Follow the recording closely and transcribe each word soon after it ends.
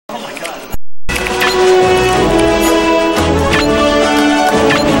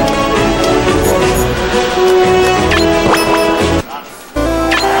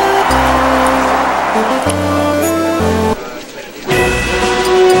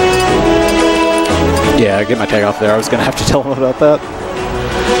Yeah, get my tag off there. I was going to have to tell him about that.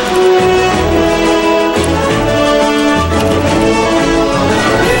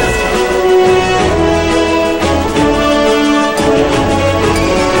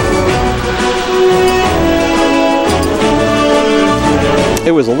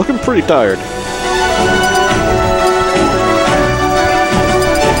 AWizzle looking pretty tired.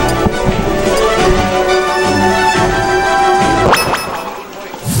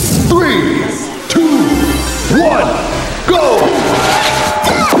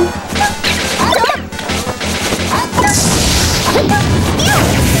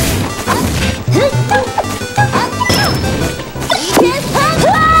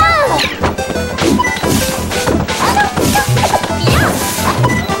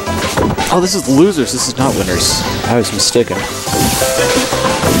 Oh, this is losers. This is not winners. I was mistaken.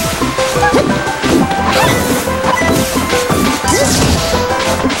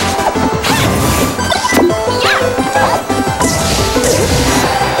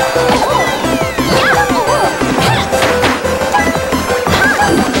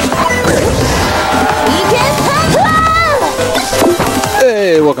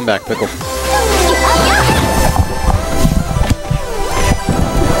 Hey, welcome back, Pickle.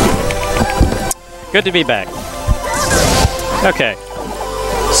 Good to be back. Okay.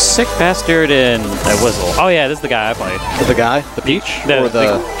 SiccBastard and AWizzle. Oh yeah, this is the guy I played. The guy? The Peach?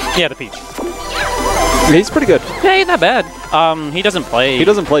 Yeah, the Peach. He's pretty good. Yeah, he's not bad. He doesn't play... He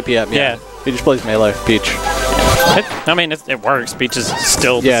doesn't play PM, yeah. He just plays melee, Peach. I mean, it works. Peach is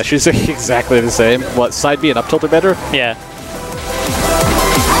still... Yeah, she's exactly the same. What, side B and up tilt are better? Yeah.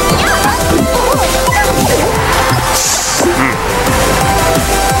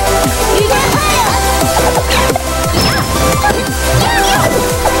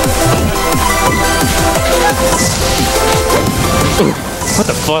 Put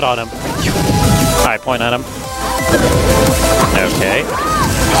the foot on him. Alright, point at him. Okay.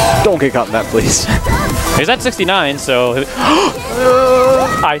 Don't get caught in that, please. He's at 69, so...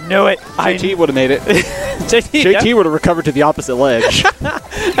 I knew it! JT would have made it. JT would have recovered to the opposite ledge.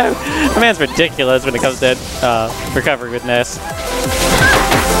 The man's ridiculous when it comes to recovery with Ness.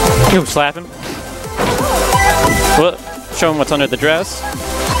 You slap him. Well, show him what's under the dress.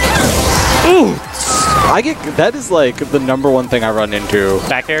 Ooh! That is like the #1 thing I run into.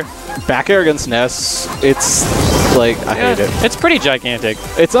 Back air? Back air against Ness, it's like, I hate it. It's pretty gigantic.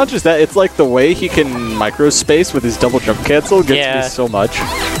 It's not just that, it's like the way he can micro-space with his double jump cancel gets me so much.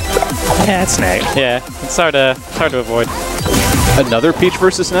 Yeah, it's snake. Yeah, it's hard to avoid. Another Peach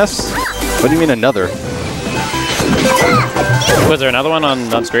versus Ness? What do you mean another? Was there another one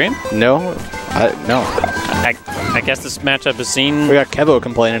on screen? No. No. I guess this matchup is seen... We got Kevo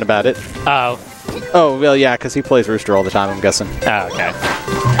complaining about it. Oh. Oh, well, yeah, because he plays Rooster all the time, I'm guessing. Oh, okay.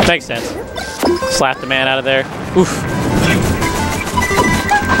 Makes sense. Slap the man out of there. Oof.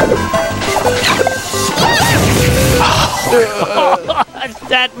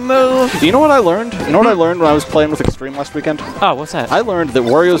 That move! You know what I learned? You know what I learned when I was playing with Extreme last weekend? Oh, what's that? I learned that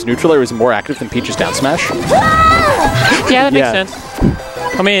Wario's neutral air is more active than Peach's down smash. Yeah, that makes sense.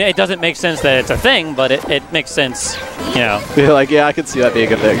 I mean, it doesn't make sense that it's a thing, but it makes sense, you know. You're like, yeah, I can see that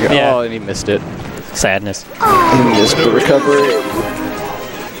being a thing. Yeah. Oh, and he missed it. Sadness. He missed the recovery.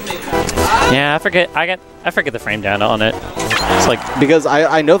 Yeah, I forget the frame down on it. It's like because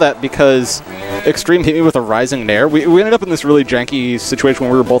I know that because Extreme hit me with a rising nair. We ended up in this really janky situation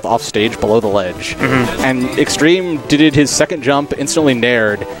when we were both off stage below the ledge. And Extreme did his second jump, instantly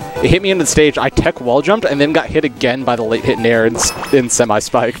naired. It hit me into the stage, I tech wall jumped, and then got hit again by the late hit nair and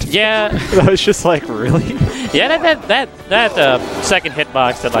semi-spiked. Yeah. I was just like, really? Yeah, that second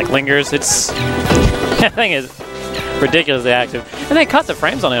hitbox that like lingers, that thing is ridiculously active. And they cut the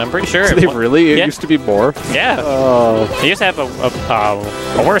frames on it, I'm pretty sure. Did they really? It used to be more? Yeah. Oh. They used to have a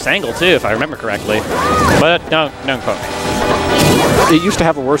worse angle too, if I remember correctly. But don't quote me. It used to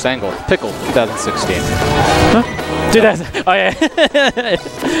have a worse angle. Pickle, 2016. Huh? 2000. Oh yeah.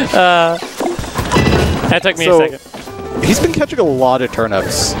 That took me a second. He's been catching a lot of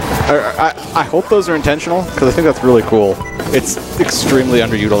turnips. I hope those are intentional, because I think that's really cool. It's extremely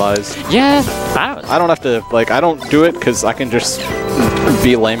underutilized. Yeah. I don't have to, like, I don't do it because I can just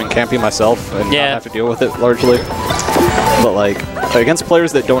be lame and campy myself and not have to deal with it largely. But, like, against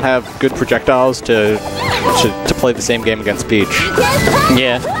players that don't have good projectiles to play the same game against Peach.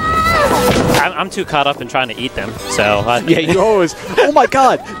 Yeah. I'm too caught up in trying to eat them, so... yeah, you always... Oh my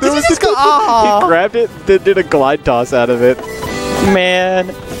god! There was this guy... He grabbed it, then did a glide toss out of it. Man,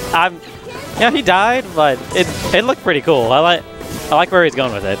 yeah, he died, but it looked pretty cool. I like where he's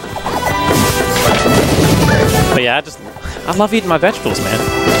going with it. But yeah, I love eating my vegetables, man.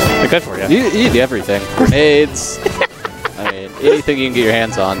 They're good for you. You eat everything. Grenades. I mean, anything you can get your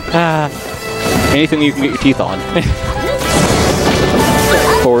hands on. Anything you can get your teeth on.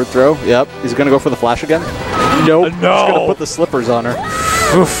 Forward throw. Yep. He's going to go for the flash again. Nope. No. He's going to put the slippers on her.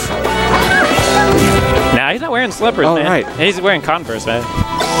 Oof. Nah, he's not wearing slippers, man. Right. He's wearing Converse, man.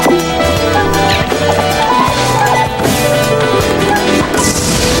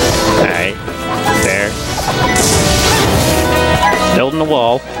 Alright. There. Building the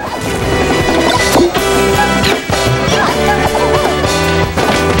wall.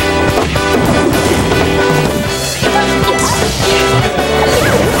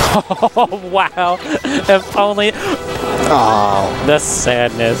 Oh, wow. If only... Oh. The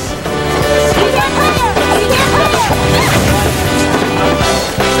sadness.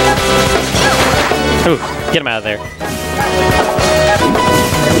 Ooh, get him out of there.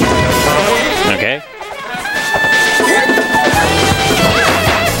 Okay.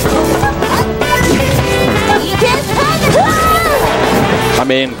 I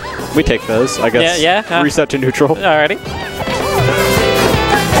mean, we take those, I guess. Yeah. Reset to neutral. Alrighty.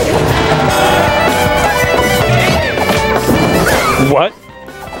 What?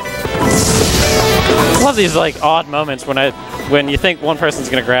 I love these like odd moments when you think one person's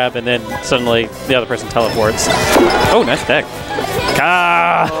gonna grab and then suddenly the other person teleports. Oh, nice deck.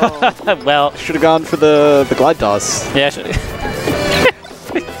 Ah, oh. Well, should have gone for the glide toss. Yeah,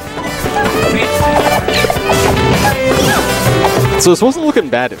 So this wasn't looking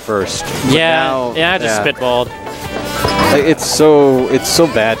bad at first. Yeah, I just spitballed. It's so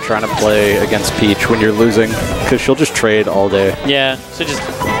bad trying to play against Peach when you're losing, because she'll just trade all day. Yeah, so just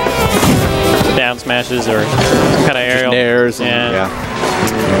down smashes or some kind of aerial. Nairs. Yeah.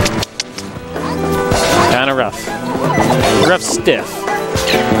 Kind of rough. Rough stiff.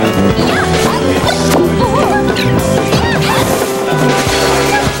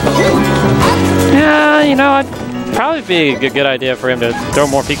 Yeah, you know, it'd probably be a good idea for him to throw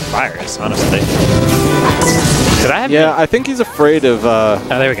more Peak Fires, honestly. I think he's afraid of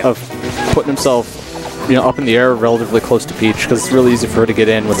there we go. of putting himself, up in the air relatively close to Peach, because it's really easy for her to get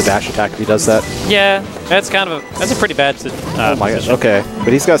in with a dash attack if he does that. Yeah, that's a pretty bad oh my gosh, okay.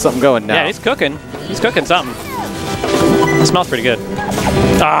 But he's got something going now. Yeah, he's cooking. He's cooking something. It smells pretty good.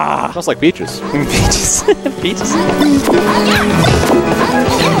 Ah! It smells like peaches. Peaches. Peaches.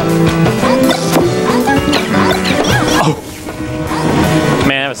 Oh!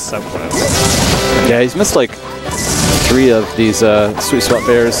 Man, that was so close. Yeah, he's missed like 3 of these sweet spot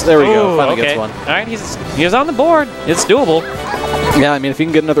bears. There we go. Finally gets one. All right, he's on the board. It's doable. Yeah, I mean, if you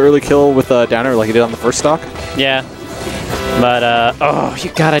can get another early kill with downer like he did on the first stock. Yeah. But oh,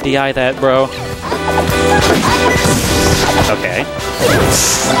 you gotta DI that, bro. Okay.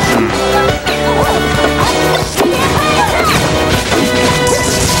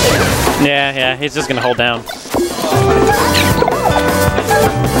 Yeah, he's just gonna hold down.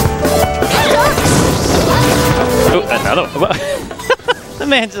 Oh, another one. The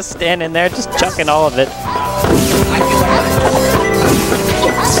man's just standing there, just chucking all of it.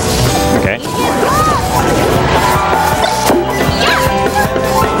 Okay.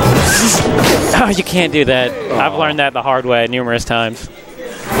 Oh, you can't do that. I've learned that the hard way numerous times.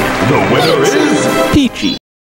 The winner is Peachy.